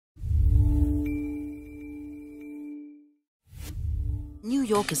New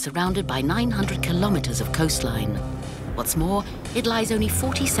York is surrounded by 900 kilometers of coastline. What's more, it lies only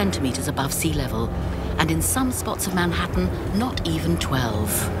 40 centimeters above sea level, and in some spots of Manhattan, not even 12.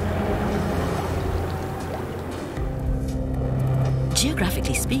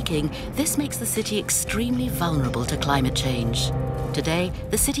 Geographically speaking, this makes the city extremely vulnerable to climate change. Today,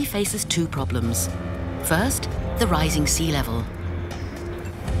 the city faces two problems. First, the rising sea level.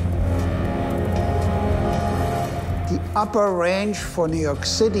 The upper range for New York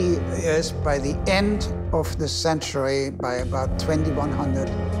City is, by the end of the century, by about 2100,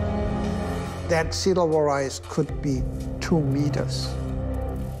 that sea level rise could be 2 meters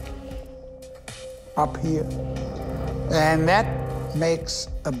up here. And that makes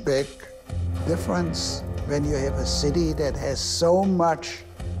a big difference when you have a city that has so much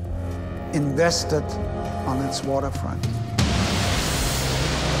invested on its waterfront.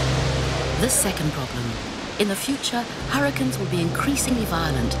 The second problem. In the future, hurricanes will be increasingly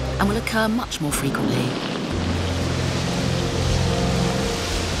violent and will occur much more frequently.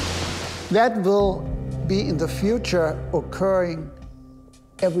 That will be in the future occurring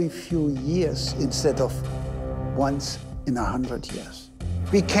every few years instead of once in 100 years.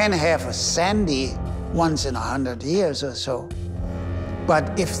 We can have a Sandy once in 100 years or so,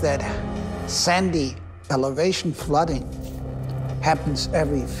 but if that Sandy elevation flooding happens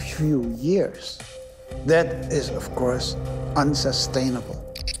every few years, that is, of course,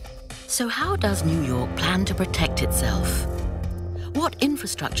 unsustainable. So how does New York plan to protect itself? What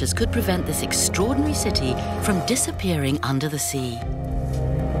infrastructures could prevent this extraordinary city from disappearing under the sea?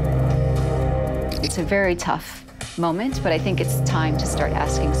 It's a very tough moment, but I think it's time to start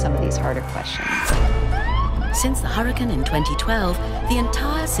asking some of these harder questions. Since the hurricane in 2012, the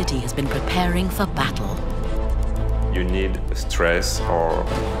entire city has been preparing for battle. You need stress or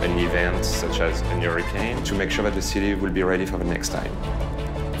an event such as a hurricane to make sure that the city will be ready for the next time.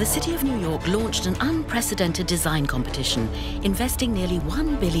 The City of New York launched an unprecedented design competition, investing nearly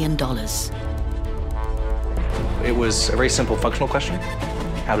 $1 billion. It was a very simple functional question.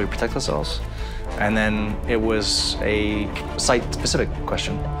 How do we protect ourselves? And then it was a site-specific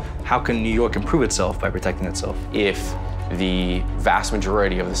question. How can New York improve itself by protecting itself? If the vast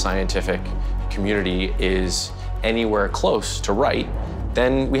majority of the scientific community is anywhere close to right,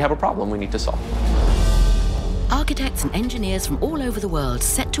 then we have a problem we need to solve. Architects and engineers from all over the world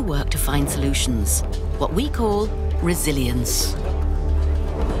set to work to find solutions, what we call resilience.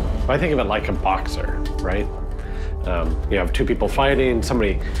 I think of it like a boxer, right? You have two people fighting,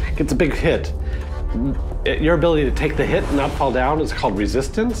 somebody gets a big hit. Your ability to take the hit and not fall down is called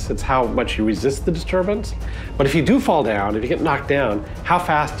resistance. It's how much you resist the disturbance. But if you do fall down, if you get knocked down, how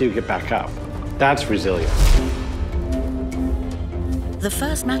fast do you get back up? That's resilience. The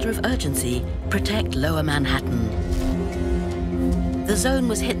first matter of urgency, protect Lower Manhattan. The zone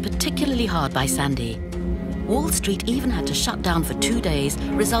was hit particularly hard by Sandy. Wall Street even had to shut down for 2 days,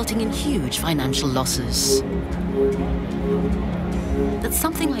 resulting in huge financial losses. That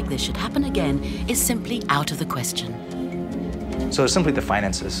something like this should happen again is simply out of the question. So it's simply the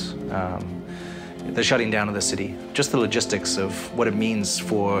finances, the shutting down of the city, just the logistics of what it means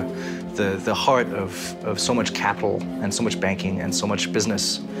for the heart of so much capital and so much banking and so much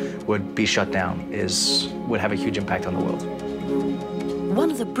business would be shut down would have a huge impact on the world.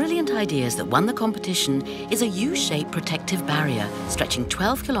 One of the brilliant ideas that won the competition is a U-shaped protective barrier stretching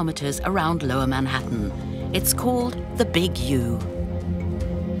 12 kilometers around Lower Manhattan. It's called the Big U.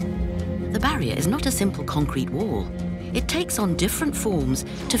 The barrier is not a simple concrete wall. It takes on different forms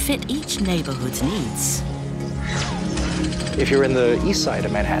to fit each neighborhood's needs. If you're in the east side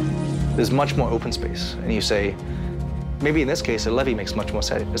of Manhattan, there's much more open space. And you say, maybe in this case, a levee makes much more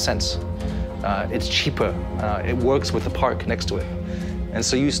sense. It's cheaper. It works with the park next to it. And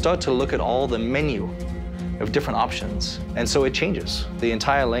so you start to look at all the menu of different options. And so it changes. The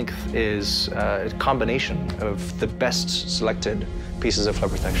entire length is a combination of the best selected pieces of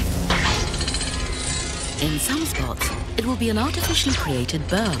flood protection. In some spots, it will be an artificially created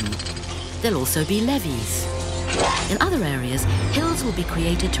berm. There'll also be levees. In other areas, hills will be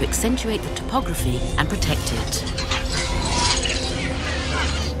created to accentuate the topography and protect it.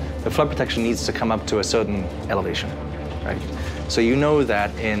 The flood protection needs to come up to a certain elevation, right? So you know that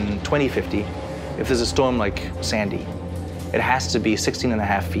in 2050, if there's a storm like Sandy, it has to be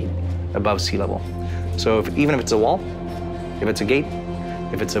 16.5 feet above sea level. So even if it's a wall, if it's a gate,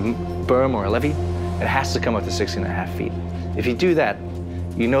 if it's a berm or a levee, it has to come up to 16.5 feet. If you do that,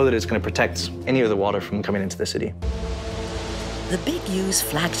 you know that it's going to protect any of the water from coming into the city. The Big U's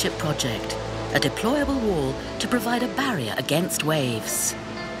flagship project, a deployable wall to provide a barrier against waves.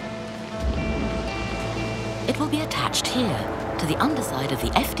 It will be attached here to the underside of the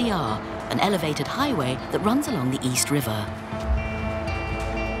FDR, an elevated highway that runs along the East River.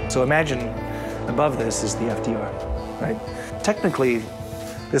 So imagine above this is the FDR, right? Technically,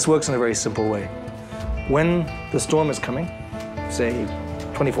 this works in a very simple way. When the storm is coming, say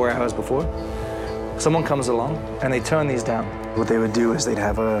 24 hours before, someone comes along and they turn these down. What they would do is they'd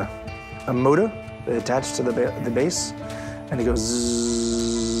have a motor attached to the base, and it goes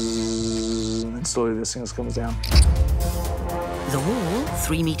zzzz, and then slowly this thing comes down. The wall,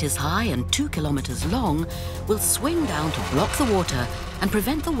 3 meters high and 2 kilometers long, will swing down to block the water and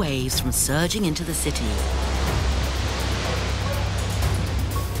prevent the waves from surging into the city.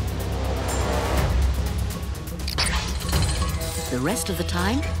 The rest of the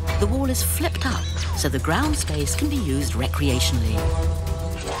time, the wall is flipped up so the ground space can be used recreationally.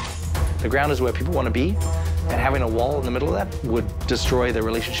 The ground is where people want to be, and having a wall in the middle of that would destroy the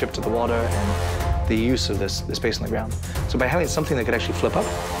relationship to the water and the use of the space on the ground. So by having something that could actually flip up,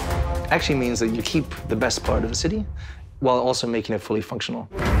 actually means that you keep the best part of the city while also making it fully functional.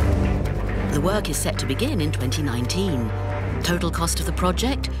 The work is set to begin in 2019. Total cost of the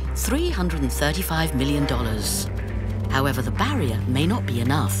project, $335 million. However, the barrier may not be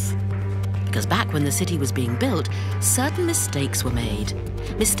enough. Because back when the city was being built, certain mistakes were made.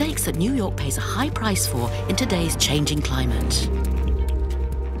 Mistakes that New York pays a high price for in today's changing climate.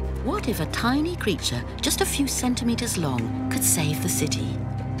 What if a tiny creature, just a few centimeters long, could save the city?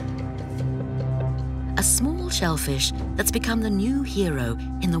 A small shellfish that's become the new hero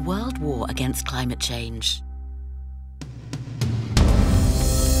in the world war against climate change.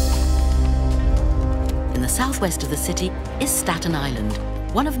 In the southwest of the city is Staten Island,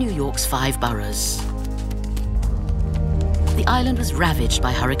 one of New York's 5 boroughs. The island was ravaged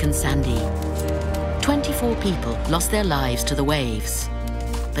by Hurricane Sandy. 24 people lost their lives to the waves.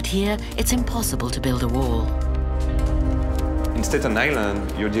 But here, it's impossible to build a wall. In Staten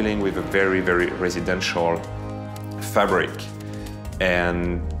Island, you're dealing with a very, very residential fabric.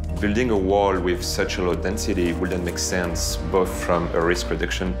 And building a wall with such a low density wouldn't make sense, both from a risk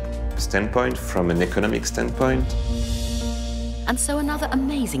reduction standpoint, from an economic standpoint. And so another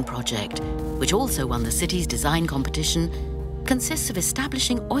amazing project, which also won the city's design competition, consists of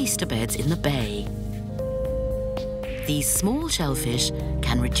establishing oyster beds in the bay. These small shellfish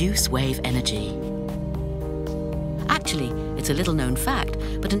can reduce wave energy. Actually, it's a little-known fact,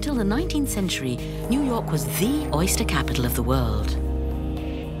 but until the 19th century, New York was the oyster capital of the world.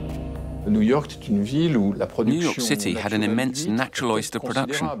 New York City had an immense natural oyster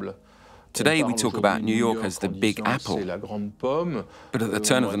production. Today we talk about New York as the Big Apple, but at the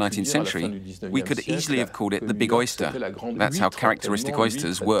turn of the 19th century, we could easily have called it the Big Oyster. That's how characteristic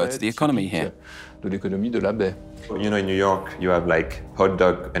oysters were to the economy here. You know, in New York, you have like hot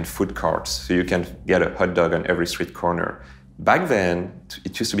dog and food carts, so you can get a hot dog on every street corner. Back then,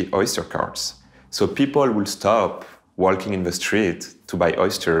 it used to be oyster carts. So people would stop walking in the street to buy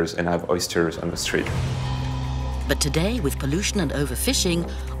oysters and have oysters on the street. But today, with pollution and overfishing,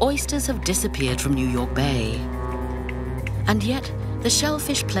 oysters have disappeared from New York Bay. And yet, the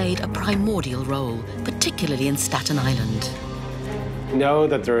shellfish played a primordial role, particularly in Staten Island. You know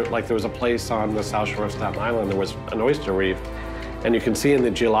that there was a place on the south shore of Staten Island, there was an oyster reef, and you can see in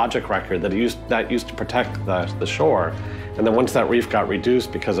the geologic record that that used to protect the shore. And then once that reef got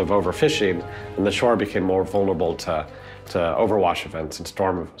reduced because of overfishing, then the shore became more vulnerable to overwash events and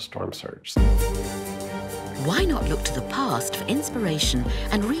storm surge. Why not look to the past for inspiration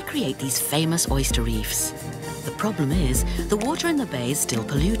and recreate these famous oyster reefs? The problem is, the water in the bay is still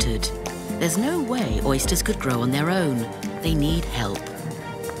polluted. There's no way oysters could grow on their own. They need help.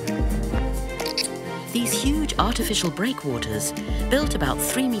 These huge artificial breakwaters, built about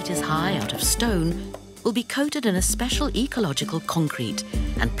 3 meters high out of stone, will be coated in a special ecological concrete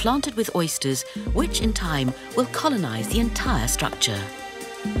and planted with oysters, which in time will colonize the entire structure.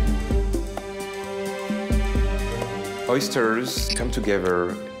 Oysters come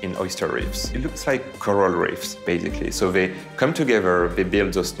together in oyster reefs. It looks like coral reefs, basically. So they come together, they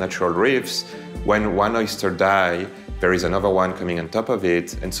build those natural reefs. When one oyster dies, there is another one coming on top of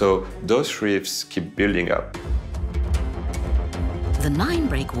it, and so those reefs keep building up. The 9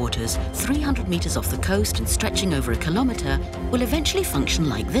 breakwaters, 300 meters off the coast and stretching over 1 kilometer, will eventually function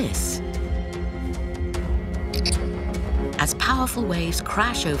like this. As powerful waves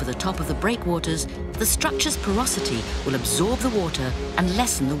crash over the top of the breakwaters, the structure's porosity will absorb the water and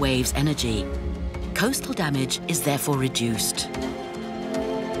lessen the wave's energy. Coastal damage is therefore reduced.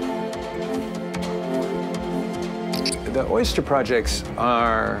 The oyster projects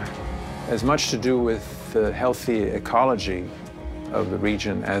are as much to do with the healthy ecology of the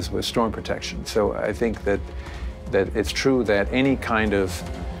region as with storm protection. So I think that that it's true that any kind of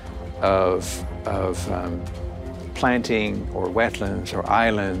planting or wetlands or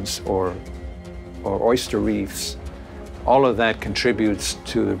islands or oyster reefs, all of that contributes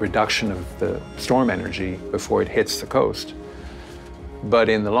to the reduction of the storm energy before it hits the coast. But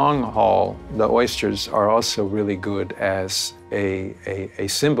in the long haul, the oysters are also really good as a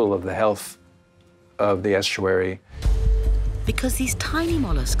symbol of the health of the estuary. Because these tiny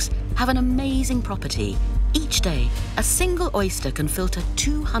mollusks have an amazing property. Each day, a single oyster can filter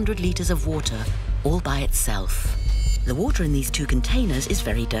 200 litres of water all by itself. The water in these two containers is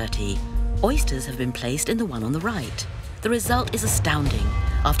very dirty. Oysters have been placed in the one on the right. The result is astounding.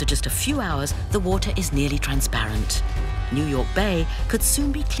 After just a few hours, the water is nearly transparent. New York Bay could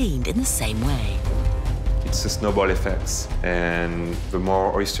soon be cleaned in the same way. It's a snowball effect, and the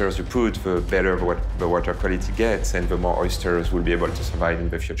more oysters you put, the better the water quality gets, and the more oysters will be able to survive in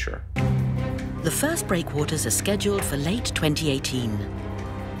the future. The first breakwaters are scheduled for late 2018.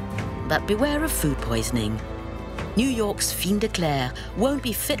 But beware of food poisoning. New York's fin de clair won't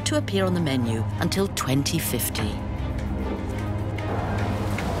be fit to appear on the menu until 2050.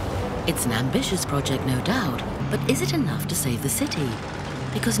 It's an ambitious project, no doubt, but is it enough to save the city?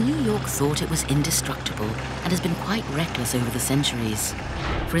 Because New York thought it was indestructible and has been quite reckless over the centuries.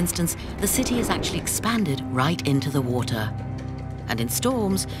 For instance, the city has actually expanded right into the water. And in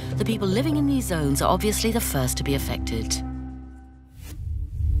storms, the people living in these zones are obviously the first to be affected.